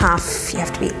tough, you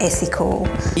have to be ethical.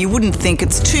 You wouldn't think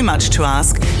it's too much to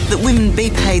ask that women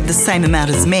be paid the same amount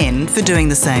as men for doing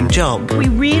the same job. We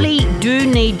really do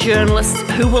need journalists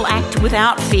who will act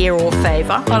without fear or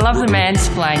favour. I love the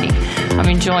mansplaining. I'm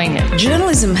enjoying it.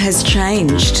 Journalism has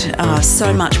changed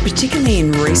so much, particularly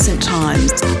in recent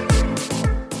times.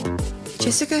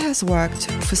 Jessica has worked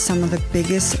for some of the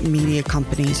biggest media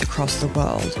companies across the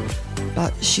world,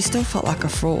 but she still felt like a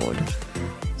fraud.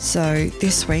 So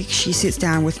this week she sits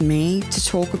down with me to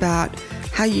talk about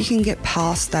how you can get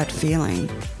past that feeling,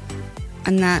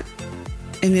 and that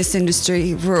in this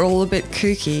industry we're all a bit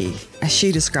kooky, as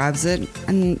she describes it,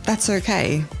 and that's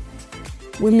okay.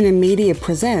 Women in Media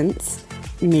presents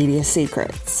Media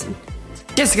Secrets.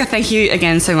 Jessica, thank you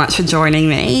again so much for joining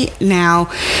me. Now,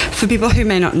 for people who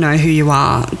may not know who you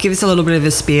are, give us a little bit of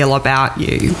a spiel about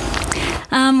you.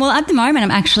 Well, at the moment,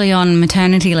 I'm actually on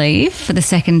maternity leave for the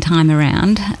second time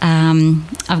around.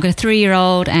 I've got a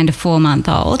 3-year-old and a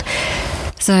 4-month-old.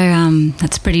 So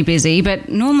that's pretty busy. But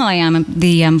normally I'm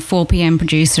the 4 p.m.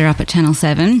 producer up at Channel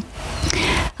 7.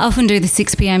 I often do the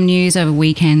 6 p.m. news over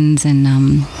weekends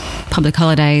and public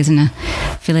holidays in a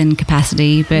fill-in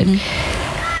capacity. But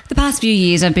the past few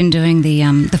years I've been doing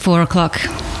the 4 o'clock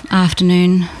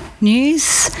afternoon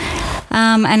news.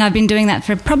 And I've been doing that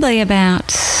for probably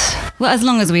about... well, as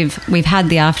long as we've had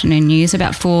the afternoon news,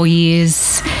 about 4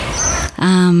 years.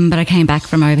 But I came back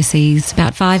from overseas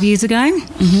about 5 years ago,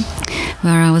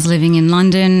 where I was living in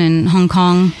London and Hong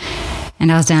Kong,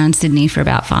 and I was down in Sydney for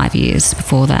about 5 years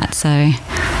before that. So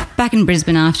back in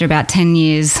Brisbane after about 10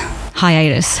 years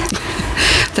hiatus.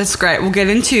 That's great. We'll get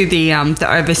into the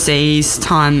overseas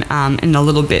time in a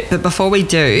little bit. But before we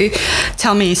do,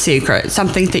 tell me a secret,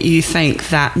 something that you think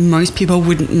that most people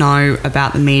wouldn't know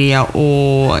about the media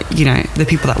or, you know, the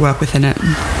people that work within it.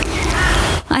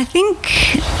 I think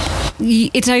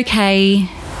it's okay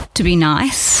to be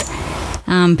nice,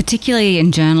 particularly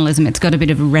in journalism. It's got a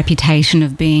bit of a reputation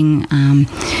of being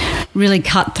really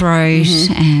cutthroat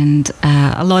and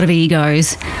a lot of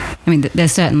egos. I mean,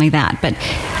 there's certainly that, but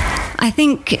I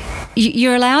think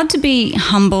you're allowed to be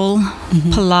humble,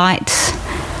 polite,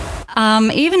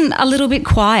 even a little bit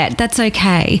quiet. That's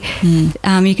okay.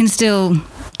 You can still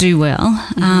do well.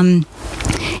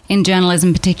 In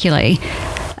journalism particularly,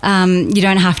 you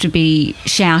don't have to be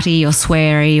shouty or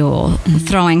sweary or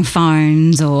throwing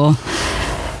phones or,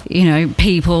 you know,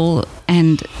 people.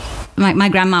 And my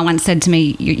grandma once said to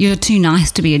me, "You're too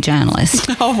nice to be a journalist."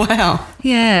 Oh, wow.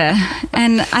 Yeah.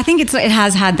 And I think it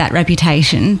has had that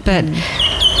reputation, but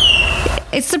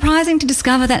it's surprising to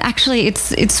discover that actually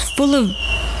it's full of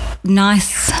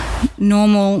nice,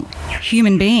 normal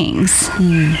human beings,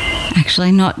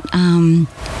 actually, not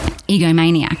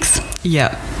egomaniacs.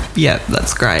 Yeah,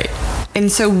 that's great.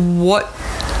 And so what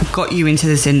got you into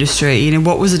this industry? You know,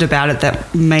 what was it about it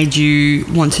that made you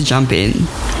want to jump in?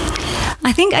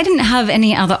 I think I didn't have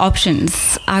any other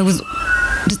options. I was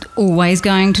just always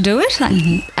going to do it.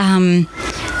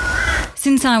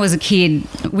 Since I was a kid,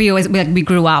 we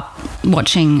grew up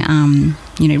watching,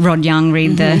 Rod Young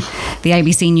read the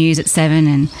ABC News at 7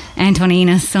 and Anton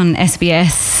Enos on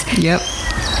SBS. Yep.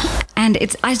 And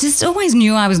I just always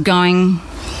knew I was going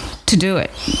to do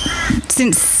it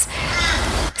since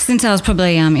I was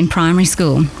probably in primary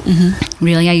school.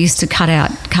 Really, I used to cut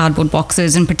out cardboard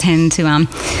boxes and pretend to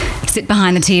sit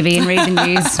behind the TV and read the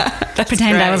news.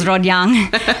 Pretend great. I was Rod Young.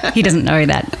 He doesn't know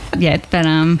that yet, but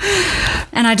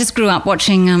and I just grew up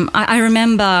watching. I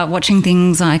remember watching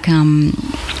things like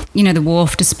the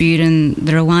Wharf dispute and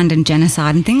the Rwandan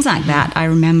genocide and things like that. I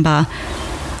remember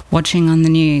watching on the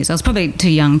news. I was probably too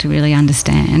young to really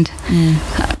understand.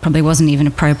 Probably wasn't even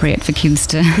appropriate for kids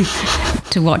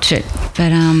to watch it.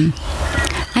 But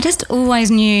I just always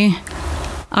knew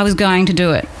I was going to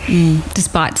do it,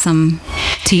 despite some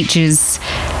teachers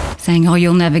saying, "Oh,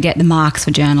 you'll never get the marks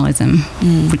for journalism,"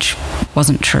 which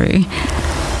wasn't true.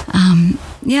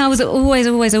 I was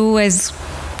always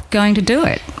going to do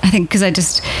it. I think because I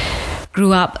just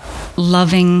grew up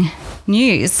loving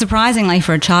news. Surprisingly,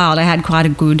 for a child, I had quite a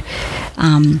good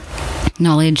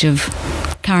knowledge of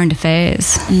current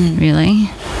affairs, really.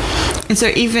 And so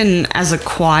even as a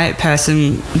quiet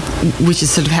person, which is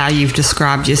sort of how you've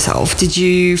described yourself, did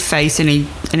you face any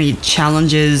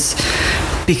challenges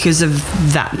because of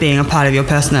that being a part of your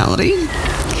personality?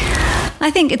 I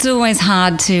think it's always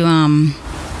hard to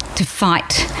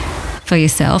fight for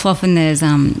yourself. Often there's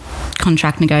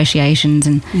contract negotiations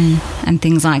and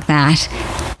things like that.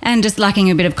 And just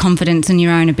lacking a bit of confidence in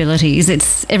your own abilities.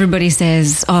 Everybody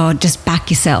says, "Oh, just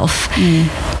back yourself,"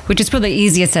 which is probably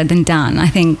easier said than done. I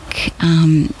think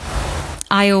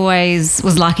I always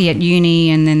was lucky at uni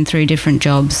and then through different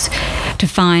jobs to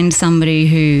find somebody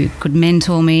who could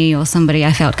mentor me or somebody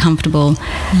I felt comfortable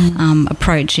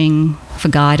approaching for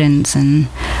guidance and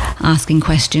asking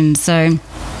questions. So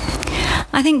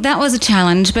I think that was a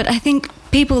challenge, but I think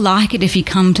people like it if you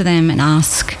come to them and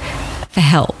ask for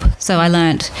help. So I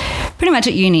learnt pretty much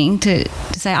at uni to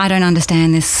say, I don't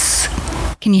understand this,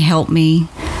 can you help me?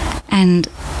 And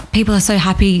people are so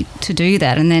happy to do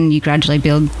that, and then you gradually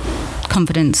build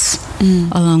confidence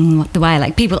along the way.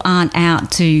 Like, people aren't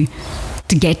out to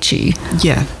get you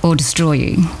or destroy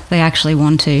you. They actually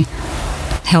want to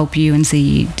help you and see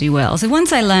you do well. So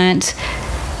once I learnt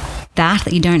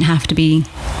that you don't have to be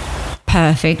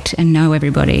perfect and know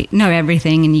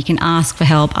everything, and you can ask for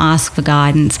help, ask for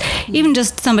guidance, even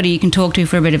just somebody you can talk to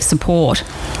for a bit of support,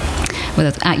 whether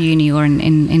it's at uni or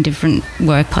in different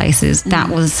workplaces.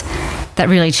 That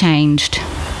really changed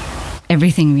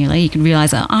everything, really. You could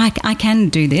realise that I can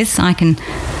do this, I can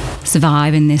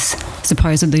survive in this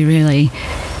supposedly really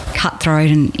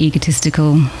cutthroat and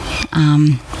egotistical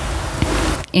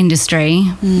industry.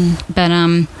 But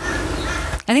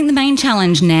I think the main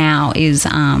challenge now is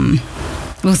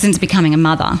since becoming a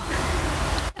mother,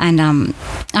 and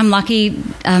I'm lucky,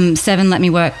 Seven let me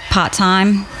work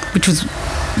part-time, which was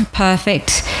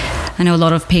perfect. I know a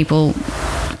lot of people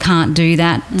can't do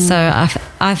that. So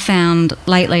I've found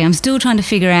lately I'm still trying to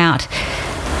figure out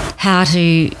how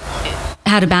to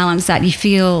balance that. You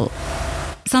feel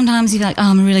sometimes you feel like,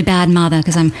 I'm a really bad mother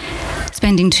because I'm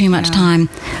spending too much time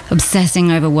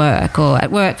obsessing over work, or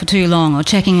at work for too long, or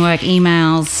checking work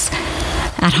emails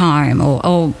at home,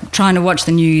 or trying to watch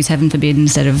the news, heaven forbid,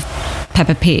 instead of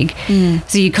Peppa Pig.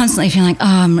 So you constantly feel like,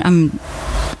 I'm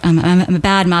a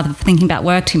bad mother for thinking about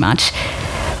work too much.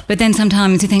 But then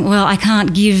sometimes you think, well, I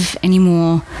can't give any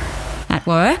more at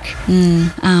work.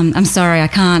 I'm sorry, I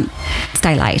can't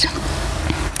stay late.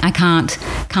 I can't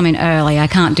come in early. I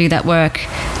can't do that work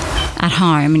at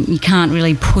home. And you can't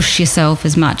really push yourself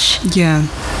as much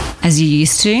as you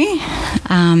used to.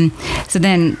 So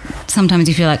then sometimes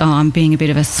you feel like, I'm being a bit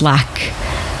of a slack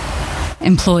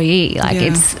employee.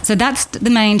 So that's the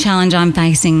main challenge I'm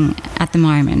facing at the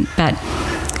moment. But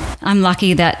I'm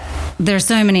lucky that there are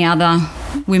so many other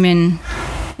women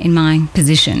in my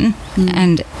position,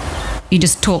 and you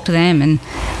just talk to them and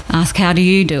ask, how do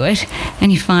you do it?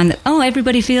 And you find that,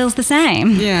 everybody feels the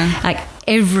same. Like,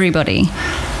 every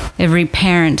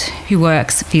parent who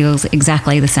works feels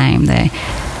exactly the same. They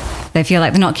feel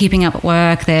like they're not keeping up at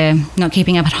work, they're not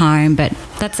keeping up at home, but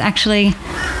that's actually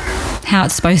how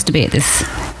it's supposed to be at this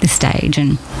stage.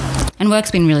 And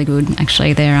work's been really good,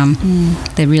 actually. They're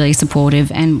really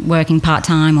supportive, and working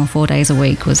part-time or 4 days a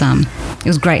week was it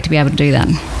was great to be able to do that.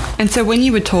 And so when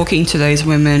you were talking to those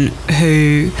women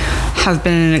who have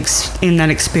been in that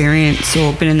experience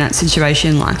or been in that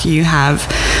situation like you have,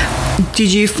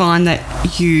 did you find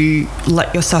that you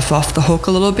let yourself off the hook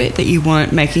a little bit, that you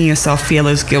weren't making yourself feel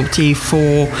as guilty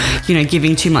for,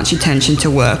 giving too much attention to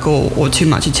work or too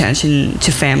much attention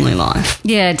to family life?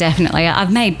 Yeah, definitely.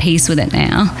 I've made peace with it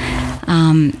now.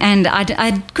 And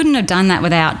I couldn't have done that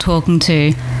without talking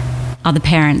to other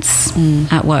parents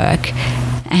at work.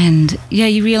 And,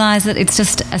 you realise that it's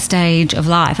just a stage of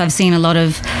life. I've seen a lot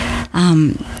of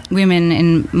women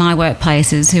in my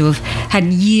workplaces who have had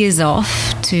years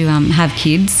off to have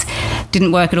kids,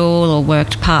 didn't work at all or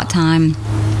worked part-time.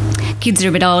 Kids are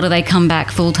a bit older, they come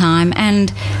back full-time,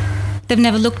 and they've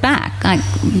never looked back. Like,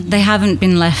 they haven't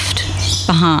been left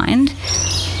behind.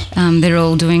 They're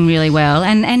all doing really well,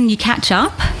 and you catch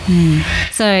up.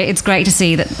 So it's great to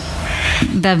see that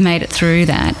they've made it through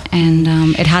that, and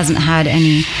it hasn't had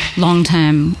any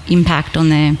long-term impact on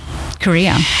their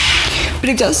career. But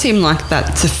it does seem like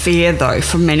that's a fear, though,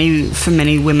 for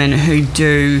many women who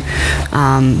do,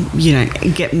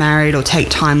 get married or take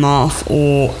time off,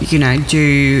 or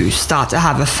do start to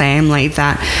have a family,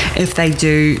 that if they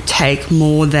do take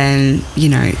more than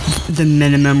the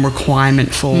minimum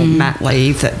requirement for mat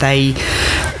leave, that they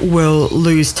will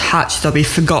lose touch. They'll be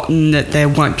forgotten, that there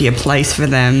won't be a place for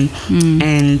them,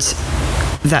 and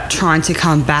that trying to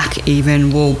come back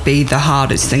even will be the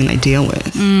hardest thing they deal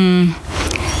with.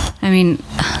 I mean,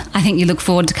 I think you look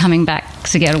forward to coming back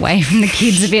to get away from the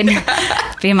kids a bit,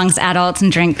 be amongst adults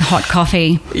and drink hot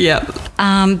coffee. Yep.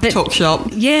 But talk shop.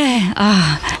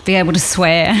 Yeah. Be able to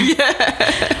swear.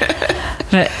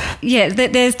 Yeah.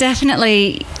 But there's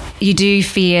definitely, you do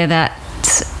fear that,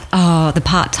 the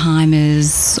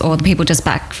part-timers or the people just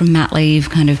back from mat leave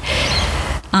kind of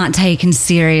aren't taken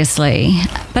seriously.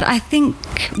 But I think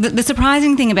the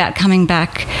surprising thing about coming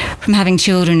back from having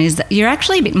children is that you're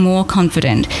actually a bit more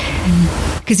confident,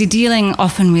 because you're dealing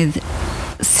often with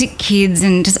sick kids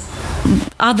and just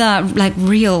other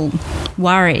real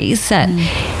worries that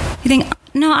you think,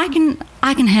 no, I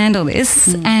can handle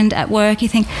this. And at work, you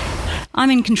think, I'm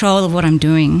in control of what I'm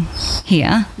doing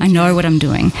here. I know what I'm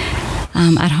doing.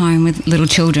 At home with little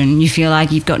children, you feel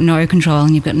like you've got no control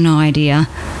and you've got no idea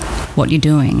what you're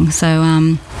doing. So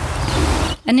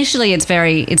initially it's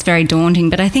very daunting,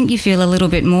 but I think you feel a little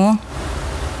bit more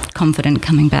confident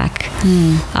coming back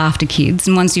after kids.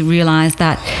 And once you realise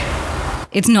that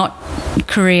it's not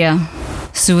career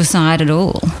suicide at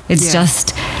all, it's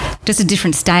just a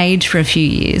different stage for a few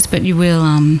years, but you will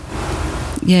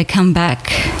come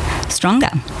back stronger.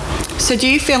 So do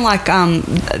you feel like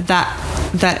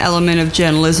that element of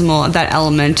journalism, or that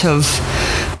element of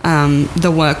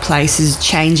the workplace, is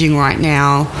changing right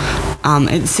now?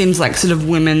 It seems like sort of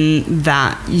women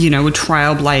that, were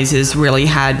trailblazers really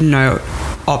had no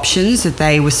options, that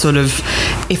they were sort of,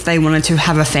 if they wanted to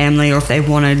have a family or if they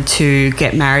wanted to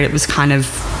get married, it was kind of,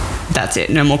 that's it,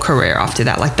 no more career after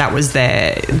that. Like, that was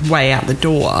their way out the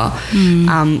door.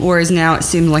 Whereas now it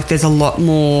seems like there's a lot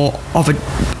more of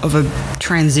a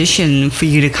transition for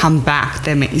you to come back.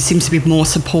 There seems to be more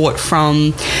support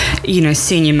from,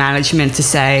 senior management to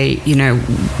say,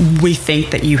 we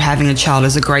think that you having a child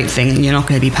is a great thing and you're not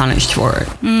going to be punished for it.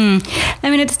 I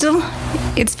mean,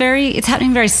 it's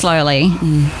happening very slowly,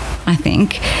 I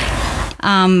think.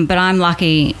 But I'm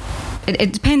lucky.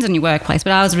 It depends on your workplace,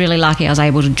 but I was really lucky I was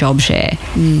able to job share.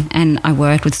 And I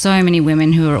worked with so many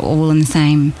women who are all in the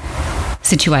same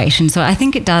situation. So I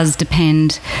think it does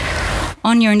depend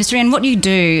on your industry and what you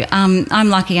do. I'm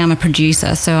lucky I'm a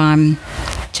producer, so I'm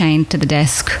chained to the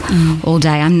desk all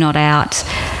day. I'm not out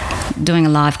doing a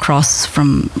live cross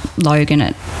from Logan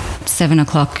at 7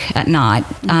 o'clock at night.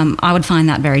 I would find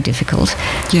that very difficult,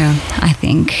 I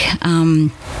think.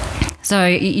 So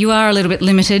you are a little bit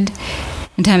limited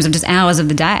in terms of just hours of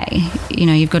the day.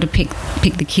 You've got to pick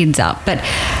the kids up. But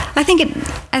I think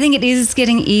it is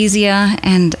getting easier,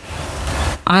 and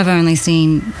I've only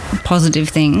seen positive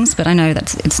things, but I know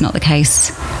it's not the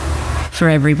case for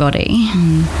everybody.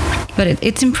 But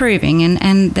it's improving,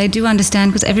 and they do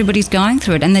understand, because everybody's going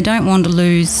through it and they don't want to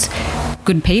lose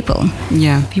good people.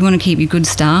 Yeah. If you want to keep your good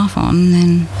staff on,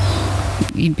 then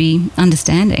you'd be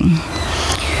understanding.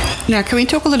 Now, can we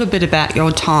talk a little bit about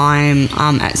your time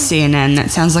at CNN?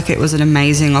 That sounds like it was an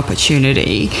amazing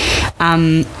opportunity.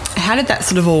 How did that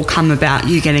sort of all come about,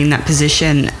 you getting that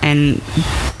position and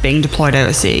being deployed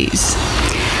overseas?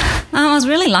 I was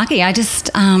really lucky. I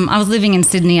was living in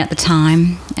Sydney at the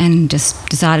time and just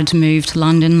decided to move to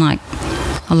London, like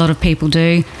a lot of people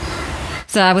do.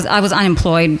 So I was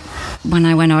unemployed when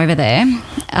I went over there.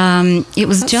 It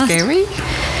was That's just scary.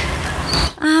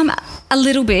 A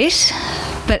little bit.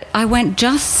 But I went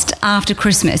just after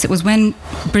Christmas. It was when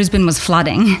Brisbane was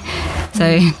flooding.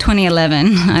 So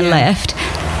 2011, I left.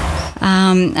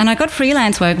 And I got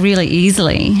freelance work really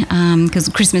easily because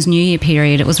Christmas, New Year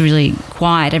period, it was really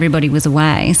quiet. Everybody was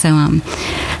away. So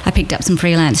I picked up some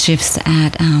freelance shifts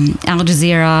at Al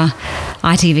Jazeera,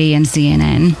 ITV and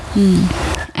CNN.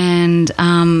 And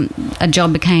a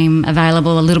job became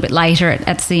available a little bit later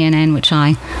at CNN, which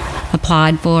I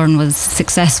applied for and was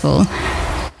successful.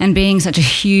 And being such a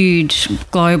huge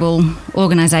global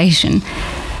organisation,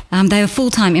 they have a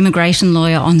full-time immigration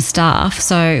lawyer on staff.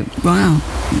 So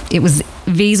it was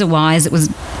visa-wise, it was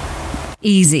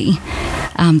easy.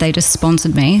 They just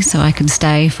sponsored me so I could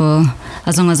stay for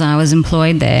as long as I was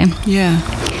employed there. Yeah.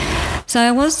 So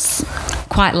I was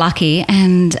quite lucky,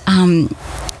 and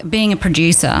being a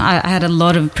producer, I had a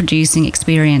lot of producing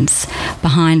experience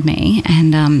behind me,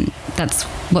 and that's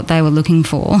what they were looking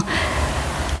for.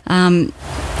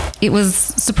 It was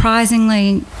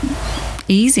surprisingly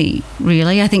easy,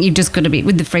 really. I think you've just got to be,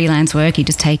 with the freelance work, you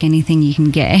just take anything you can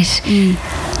get. And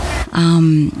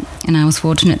I was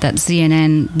fortunate that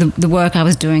CNN, the work I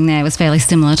was doing there was fairly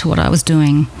similar to what I was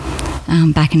doing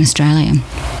back in Australia.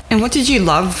 And what did you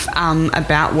love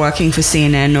about working for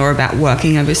CNN or about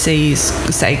working overseas,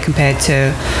 say, compared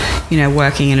to,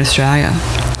 working in Australia?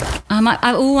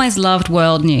 I always loved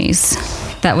world news.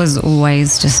 That was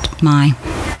always just my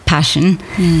passion.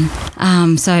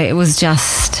 So it was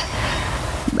just,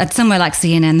 at somewhere like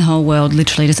CNN, the whole world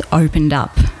literally just opened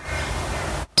up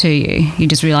to you. You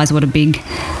just realise what a big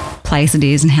place it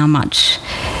is and how much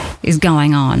is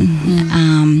going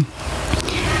on.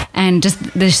 And just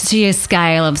the sheer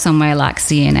scale of somewhere like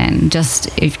CNN, just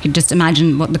if you just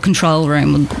imagine what the control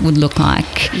room would look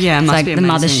like. Yeah, it must like be the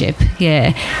amazing. mothership.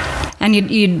 Yeah. And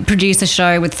you'd produce a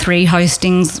show with 3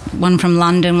 hostings, one from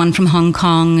London, one from Hong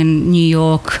Kong and New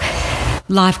York,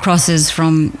 live crosses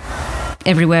from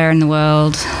everywhere in the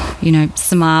world,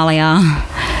 Somalia.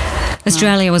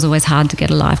 Australia was always hard to get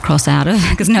a live cross out of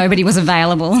because nobody was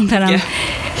available. But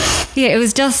it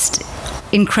was just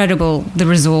incredible, the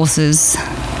resources.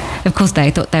 Of course, they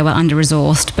thought they were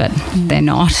under-resourced, but they're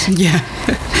not. Yeah.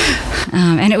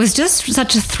 And it was just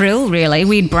such a thrill, really.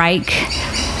 We'd break,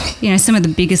 some of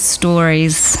the biggest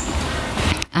stories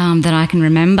that I can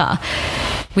remember.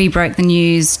 We broke the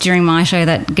news during my show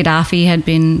that Gaddafi had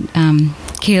been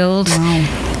killed.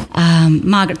 Wow.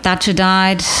 Margaret Thatcher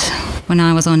died when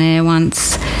I was on air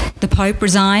once. The Pope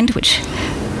resigned, which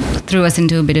threw us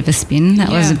into a bit of a spin. That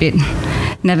was a bit...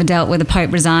 Never dealt with a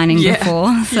Pope resigning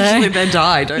before. So. Usually they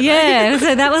die, don't they? Yeah,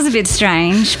 so that was a bit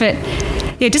strange. But,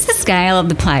 just the scale of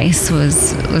the place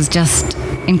was just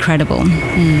incredible.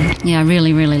 Yeah, I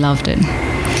really, really loved it.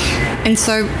 And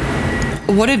so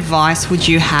what advice would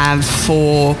you have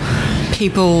for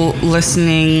people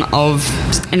listening of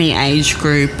any age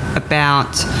group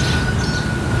about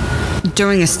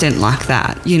doing a stint like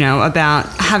that, about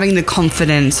having the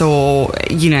confidence or,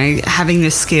 having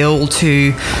the skill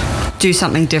to do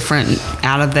something different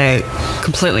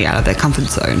completely out of their comfort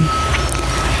zone?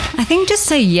 I think just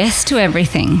say yes to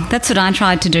everything. That's what I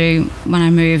tried to do when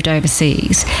I moved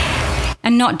overseas.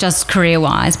 And not just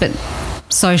career-wise, but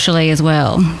socially as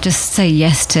well. Just say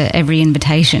yes to every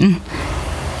invitation.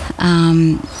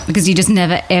 Because you just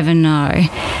never, ever know.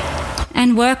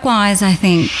 And work-wise, I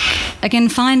think, again,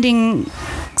 finding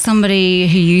somebody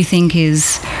who you think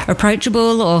is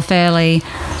approachable or fairly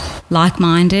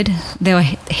like-minded. There were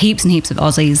heaps and heaps of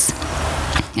Aussies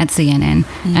at CNN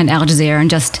and Al Jazeera and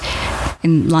just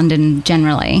in London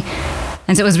generally.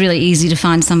 And so it was really easy to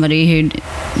find somebody who'd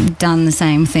done the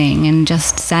same thing and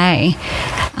just say,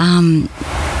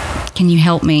 can you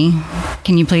help me?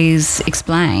 Can you please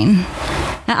explain?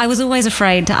 I was always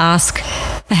afraid to ask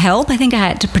for help. I think I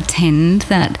had to pretend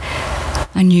that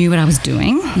I knew what I was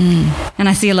doing. And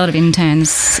I see a lot of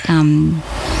interns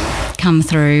come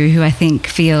through who I think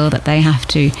feel that they have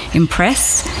to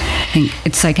impress. I think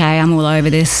it's okay, I'm all over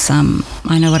this,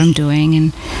 I know what I'm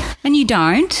doing, and you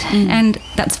don't, and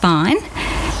that's fine.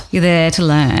 You're there to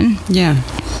learn. Yeah.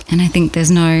 And I think there's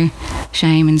no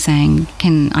shame in saying,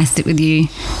 can I sit with you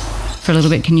for a little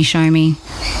bit? Can you show me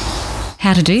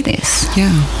how to do this?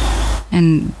 Yeah.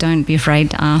 And don't be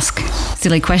afraid to ask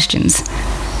silly questions.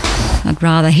 I'd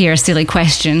rather hear a silly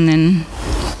question than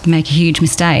make a huge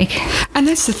mistake. And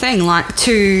that's the thing, like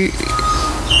to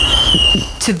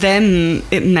them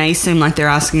it may seem like they're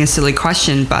asking a silly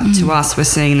question, but to us we're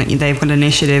seeing that they've got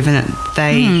initiative and that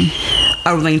they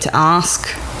are willing to ask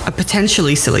a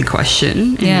potentially silly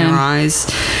question in their eyes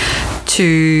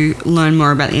to learn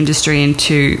more about the industry and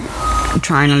to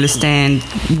try and understand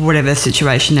whatever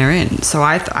situation they're in. So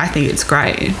I think it's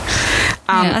great.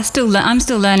 I'm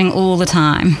still learning all the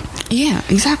time. Yeah,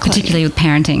 exactly. Particularly with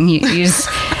parenting,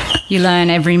 you learn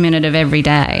every minute of every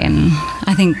day, and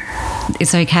I think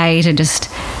it's okay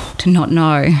to not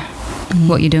know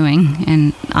what you're doing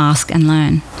and ask and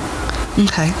learn.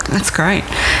 Okay, that's great.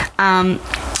 And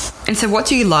so, what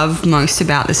do you love most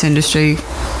about this industry?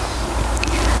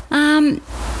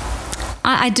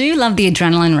 I do love the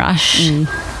adrenaline rush.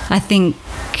 I think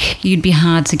you'd be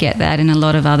hard to get that in a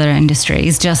lot of other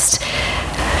industries. Just,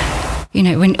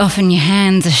 when often your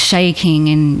hands are shaking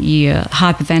and you're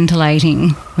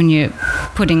hyperventilating when you're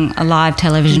putting a live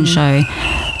television show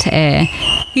to air,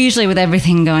 usually with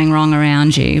everything going wrong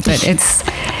around you. But it's...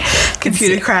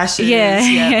 Computer crashes.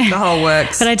 Yeah. The whole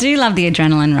works. But I do love the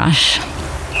adrenaline rush.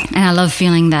 And I love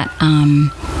feeling that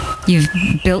you've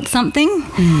built something.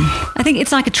 I think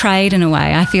it's like a trade in a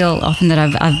way. I feel often that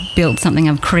I've built something,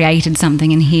 I've created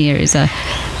something, and here is a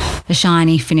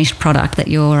shiny finished product that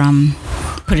you're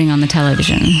putting on the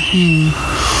television.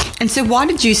 And so why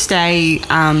did you stay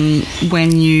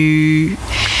when you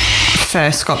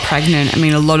first got pregnant? I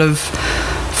mean,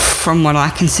 from what I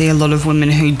can see, a lot of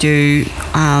women who do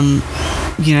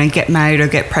get married or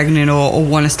get pregnant or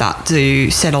want to start to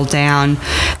settle down,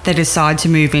 they decide to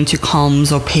move into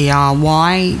comms or PR.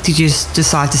 Why did you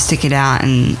decide to stick it out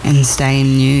and stay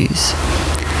in news?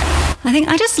 I think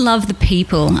I just love the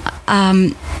people.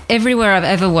 Everywhere I've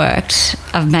ever worked,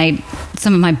 I've made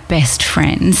some of my best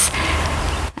friends.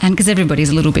 And because everybody's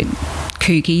a little bit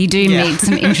kooky, you do meet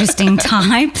some interesting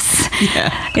types.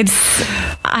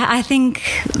 I think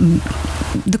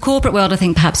the corporate world, I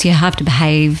think perhaps you have to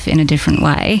behave in a different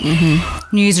way.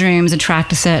 Newsrooms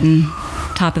attract a certain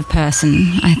type of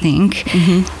person, I think.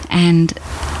 And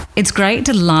it's great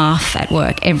to laugh at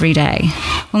work every day.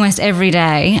 Almost every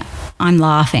day I'm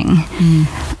laughing.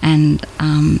 And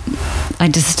I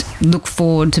just look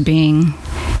forward to being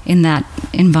in that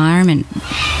environment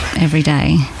every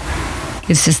day.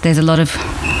 It's just there's a lot of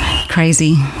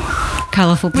crazy,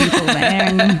 colourful people there.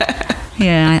 And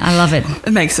I love it.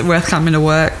 It makes it worth coming to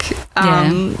work.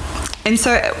 And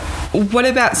so What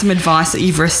about some advice that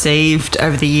you've received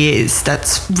over the years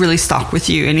that's really stuck with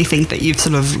you? Anything that you've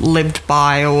sort of lived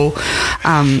by or,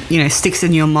 sticks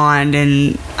in your mind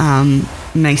and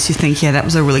makes you think, yeah, that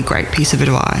was a really great piece of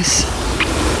advice?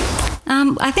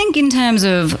 I think in terms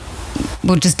of,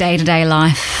 just day-to-day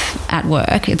life at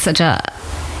work, it's such a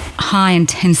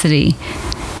high-intensity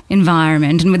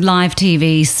environment, and with live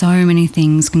TV, so many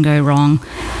things can go wrong.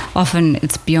 Often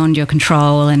it's beyond your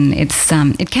control, and it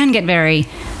can get very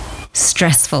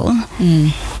stressful.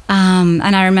 And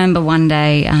I remember one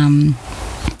day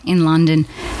in London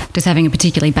just having a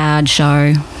particularly bad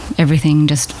show. Everything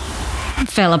just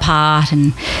fell apart,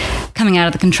 and coming out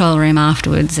of the control room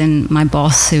afterwards, and my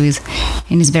boss, who is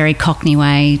in his very Cockney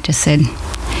way, just said,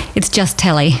 "It's just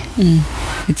telly.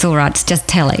 It's all right, it's just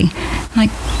telly."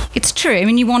 Like, it's true. I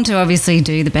mean, you want to obviously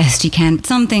do the best you can, but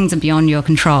some things are beyond your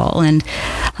control, and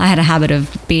I had a habit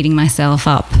of beating myself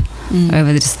up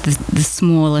over just the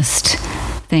smallest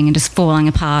thing and just falling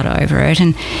apart over it.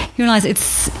 And you realise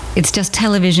it's just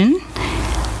television.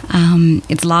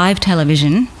 It's live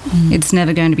television. It's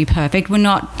never going to be perfect. We're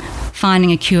not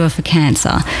finding a cure for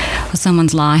cancer, or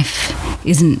someone's life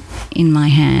isn't in my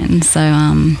hands. So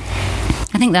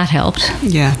I think that helped.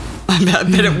 Yeah. I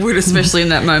bet it would, especially in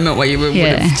that moment where you would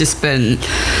have just been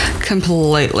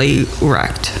completely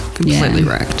wrecked.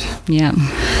 Yeah.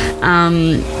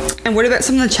 And what about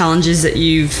some of the challenges that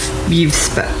you've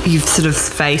sort of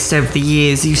faced over the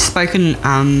years? You've spoken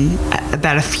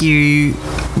about a few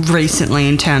recently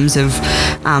in terms of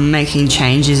making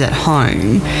changes at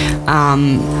home.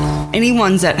 Any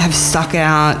ones that have stuck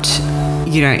out,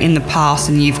 in the past,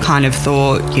 and you've kind of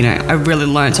thought, I really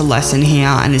learnt a lesson here,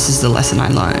 and this is the lesson I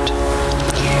learned?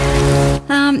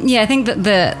 I think that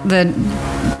the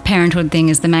parenthood thing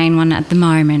is the main one at the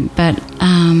moment, but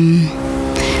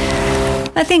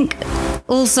I think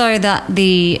also that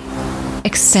the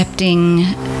accepting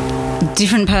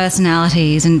different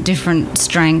personalities and different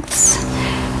strengths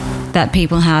that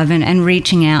people have, and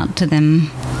reaching out to them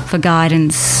for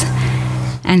guidance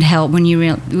and help when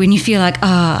you feel like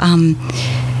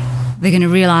they're going to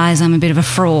realise I'm a bit of a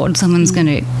fraud. Someone's going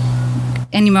to,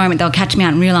 any moment they'll catch me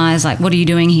out and realise, like, what are you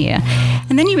doing here?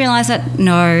 And then you realise that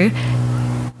no,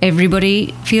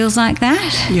 everybody feels like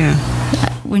that. Yeah.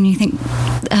 When you think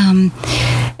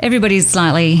everybody's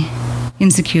slightly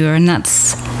insecure, and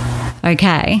that's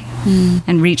okay,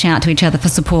 and reach out to each other for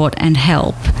support and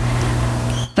help.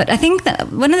 But I think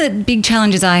that one of the big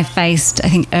challenges I faced,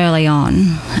 early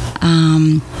on,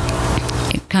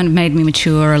 it kind of made me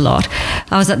mature a lot.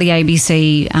 I was at the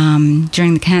ABC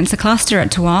during the cancer cluster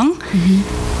at Toowong,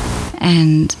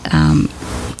 and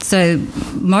so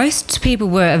most people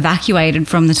were evacuated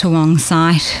from the Toowong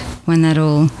site when that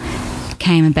all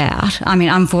came about. I mean,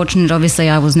 I'm fortunate, obviously,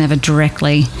 I was never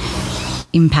directly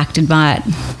impacted by it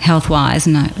health-wise,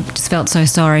 and I just felt so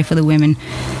sorry for the women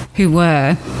who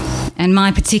were. And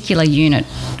my particular unit,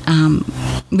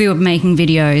 we were making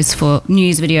news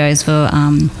videos for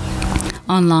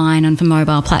online and for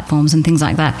mobile platforms and things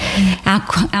like that.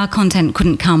 Our content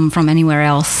couldn't come from anywhere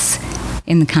else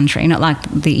in the country, not like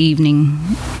the evening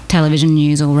television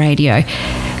news or radio.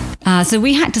 So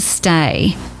we had to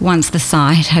stay once the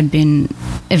site had been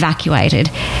evacuated.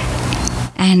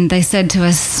 And they said to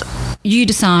us, you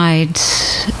decide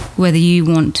whether you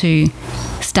want to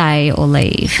stay or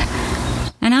leave.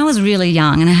 And I was really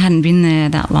young and I hadn't been there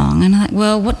that long. And I'm like,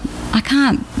 well, I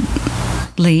can't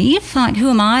leave. Like, who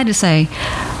am I to say,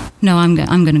 no, I'm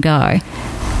going to go?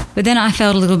 But then I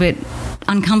felt a little bit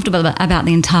uncomfortable about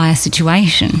the entire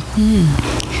situation.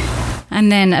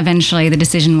 And then eventually the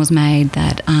decision was made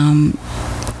that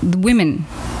the women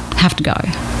have to go.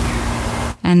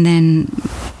 And then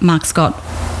Mark Scott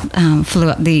flew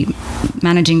up, the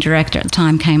managing director at the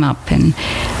time came up, and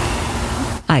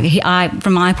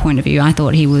from my point of view, I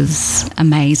thought he was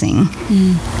amazing.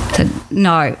 Said,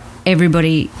 no,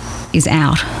 everybody is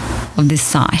out of this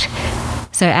site.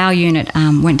 So our unit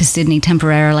went to Sydney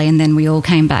temporarily, and then we all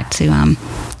came back to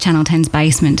Channel 10's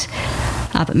basement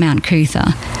up at Mount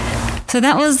Cootha. So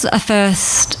that was a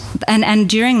first. And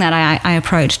during that, I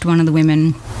approached one of the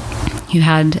women who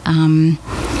had,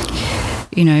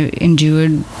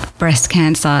 endured breast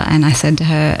cancer, and I said to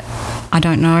her, I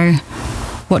don't know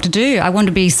what to do. I want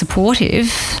to be supportive,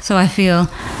 so I feel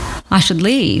I should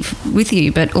leave with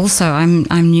you, but also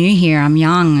I'm new here, I'm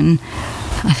young, and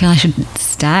I feel I should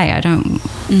stay. I don't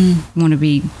want to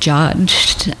be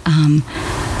judged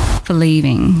for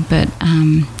leaving. But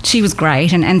she was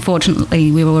great, and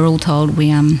fortunately we were all told we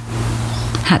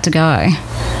had to go.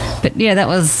 But yeah, that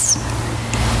was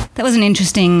an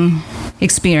interesting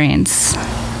experience.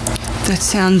 That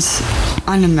sounds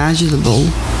unimaginable,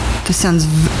 This sounds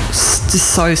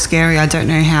just so scary. I don't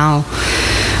know how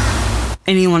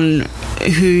anyone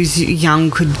who's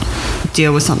young could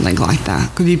deal with something like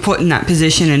that, could be put in that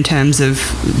position in terms of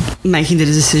making the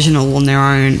decision all on their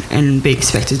own and be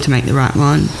expected to make the right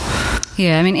one.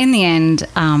 Yeah, I mean, in the end,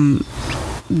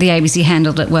 the ABC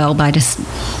handled it well by just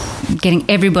getting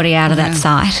everybody out of that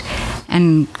site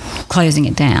and closing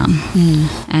it down.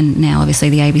 And now, obviously,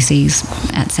 the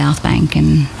ABC's at South Bank.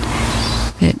 And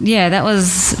yeah, that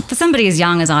was, for somebody as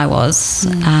young as I was,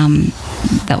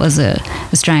 that was a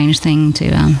strange thing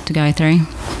to go through.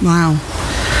 Wow.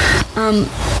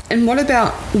 And what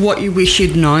about what you wish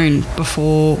you'd known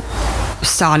before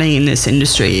starting in this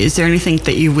industry? Is there anything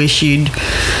that you wish you'd,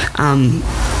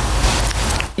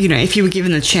 if you were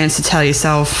given the chance to tell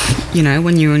yourself,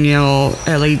 when you were in your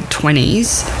early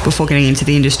 20s before getting into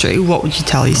the industry, what would you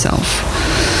tell yourself?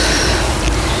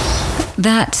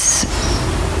 That,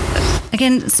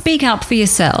 again, speak up for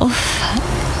yourself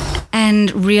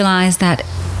and realise that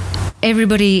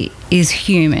everybody is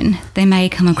human. They may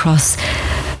come across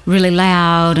really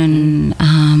loud and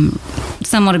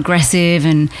somewhat aggressive,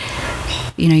 and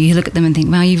you look at them and think,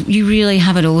 well, you really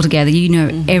have it all together. You know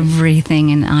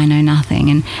everything and I know nothing.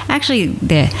 And actually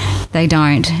they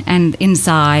don't. And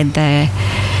inside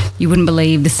you wouldn't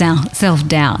believe the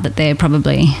self-doubt that they're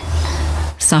probably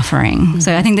suffering.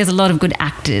 So I think there's a lot of good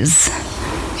actors.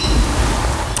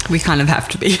 We kind of have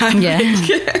to be, I think.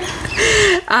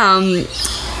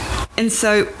 And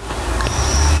so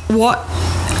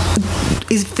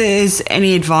if there's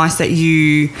any advice that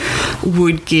you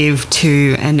would give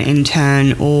to an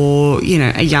intern or,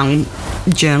 a young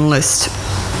journalist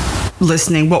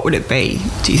listening, what would it be,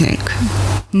 do you think?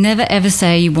 Never ever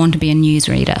say you want to be a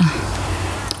newsreader.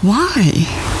 Why?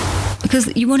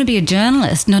 Because you want to be a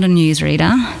journalist, not a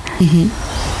newsreader.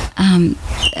 And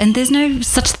there's no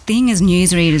such thing as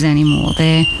newsreaders anymore.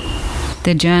 They're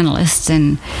journalists,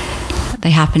 and they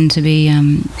happen to be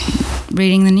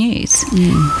reading the news.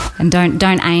 And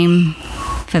don't aim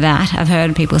for that. I've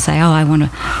heard people say, "Oh, I want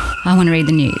to read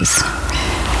the news."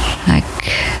 Like,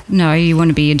 no, you want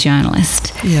to be a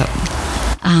journalist. Yep.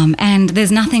 And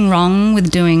there's nothing wrong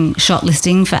with doing shot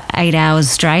listing for 8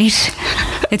 hours straight.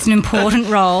 It's an important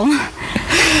role.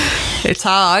 It's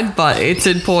hard, but it's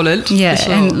important. Yeah, for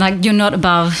sure. And you're not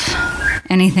above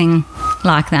anything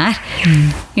like that.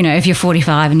 If you're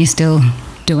 45 and you're still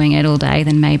doing it all day,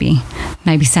 then maybe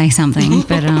say something.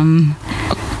 But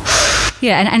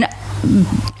and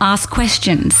ask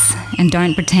questions and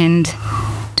don't pretend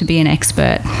to be an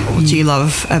expert. What do you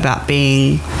love about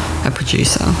being a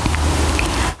producer?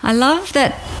 I love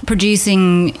that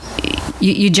producing,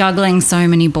 you're juggling so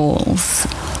many balls.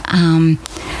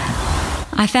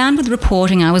 I found with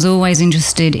reporting, I was always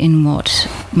interested in what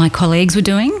my colleagues were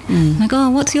doing. Like, oh,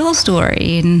 what's your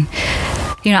story? And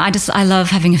I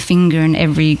love having a finger in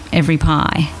every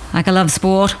pie. Like, I love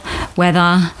sport,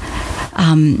 weather,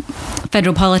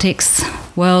 federal politics,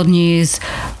 world news,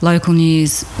 local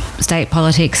news, state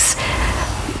politics,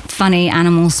 funny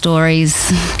animal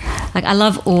stories. Like, I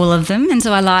love all of them, and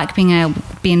so I like being able to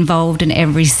be involved in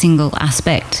every single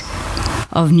aspect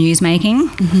of newsmaking.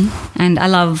 And I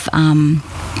love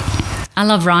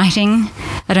writing.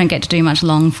 I don't get to do much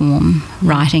long form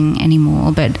writing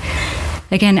anymore, but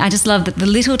again, I just love that the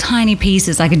little tiny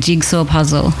pieces, like a jigsaw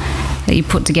puzzle, that you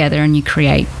put together and you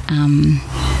create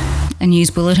a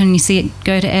news bulletin and you see it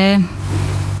go to air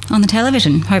on the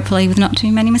television, hopefully with not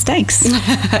too many mistakes.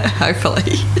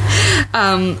 Hopefully.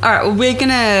 All right, well, we're going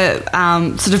to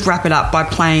sort of wrap it up by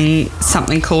playing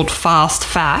something called Fast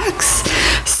Facts.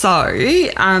 So,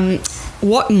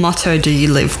 what motto do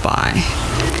you live by?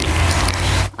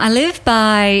 I live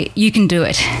by, you can do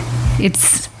it. It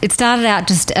started out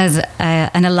just as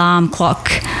an alarm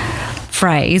clock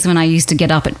phrase when I used to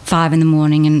get up at 5 a.m.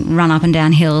 and run up and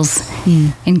down hills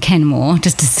in Kenmore.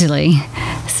 Just a silly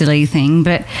thing,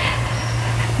 but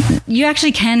you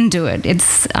actually can do it.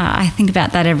 It's I think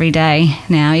about that every day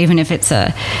now, even if it's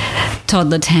a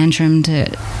toddler tantrum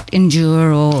to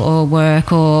endure or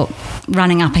work or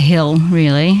running up a hill,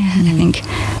 really. I think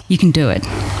you can do it.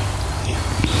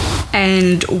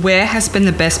 And where has been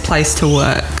the best place to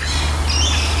work?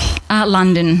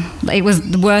 London. It was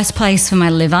the worst place for my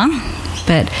liver,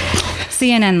 but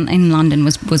CNN in London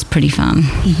was pretty fun.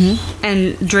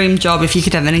 And dream job, if you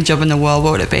could have any job in the world,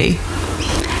 what would it be?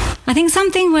 I think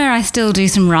something where I still do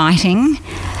some writing,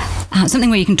 something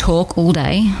where you can talk all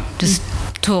day, just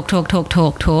talk,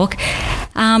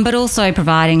 but also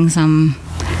providing some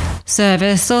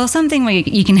service or something where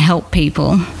you can help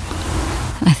people.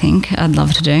 I think I'd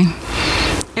love to do.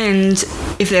 And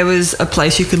if there was a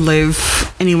place you could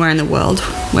live anywhere in the world,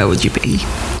 where would you be?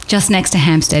 just next to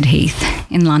Hampstead Heath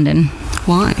in London.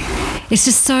 Why? It's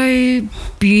just so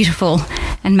beautiful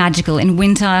and magical. In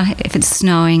winter, if it's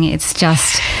snowing, it's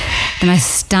just the most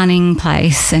stunning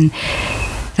place. And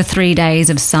the 3 days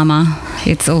of summer,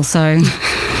 it's also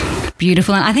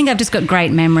beautiful. And I think I've just got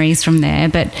great memories from there.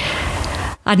 But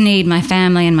I'd need my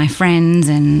family and my friends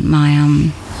and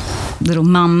my little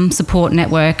mum support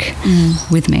network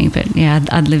with me. But yeah,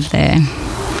 I'd live there.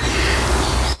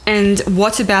 And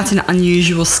what about an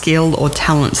unusual skill or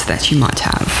talent that you might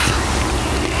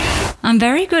have? I'm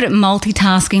very good at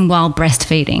multitasking while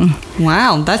breastfeeding.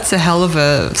 Wow, that's a hell of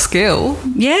a skill.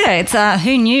 Yeah, it's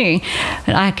who knew?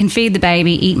 But I can feed the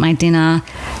baby, eat my dinner,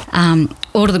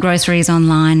 order the groceries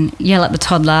online, yell at the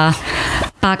toddler,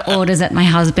 bark orders at my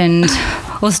husband,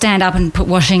 or stand up and put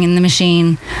washing in the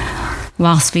machine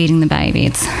whilst feeding the baby.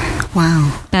 It's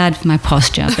bad for my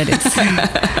posture, but it's...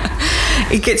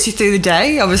 It gets you through the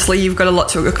day. Obviously, you've got a lot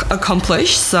to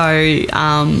accomplish, so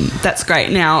that's great.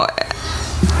 Now,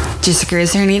 Jessica,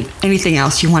 is there anything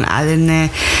else you want to add in there?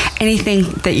 Anything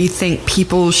that you think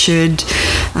people should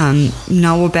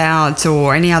know about,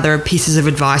 or any other pieces of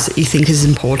advice that you think is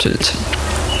important?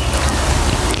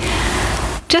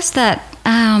 Just that,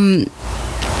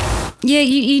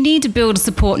 you need to build a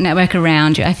support network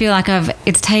around you. I feel like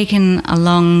it's taken a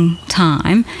long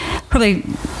time, probably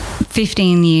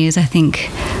 15 years, I think.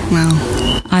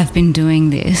 Wow. I've been doing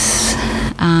this.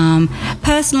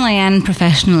 Personally and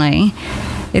professionally,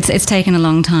 it's taken a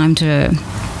long time to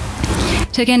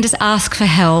again just ask for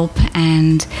help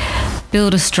and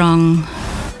build a strong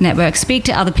network. Speak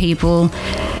to other people.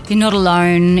 You're not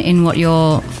alone in what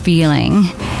you're feeling.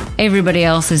 Everybody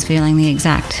else is feeling the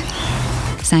exact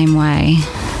same way.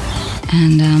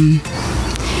 And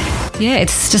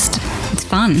it's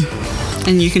fun.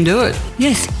 And you can do it.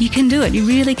 Yes, you can do it. You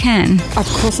really can. Of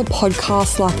course, a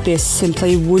podcast like this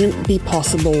simply wouldn't be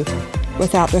possible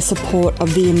without the support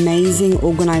of the amazing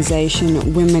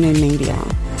organisation Women in Media,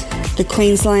 the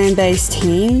Queensland-based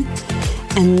team,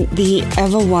 and the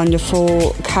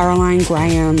ever-wonderful Caroline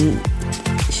Graham.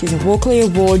 She's a Walkley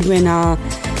Award winner.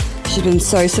 She's been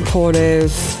so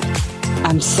supportive.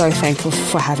 I'm so thankful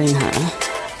for having her.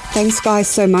 Thanks, guys,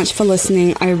 so much for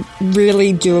listening. I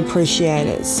really do appreciate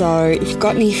it. So if you've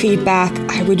got any feedback,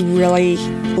 I would really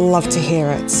love to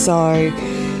hear it. So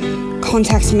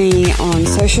contact me on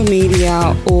social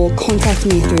media or contact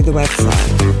me through the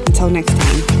website. Until next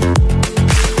time.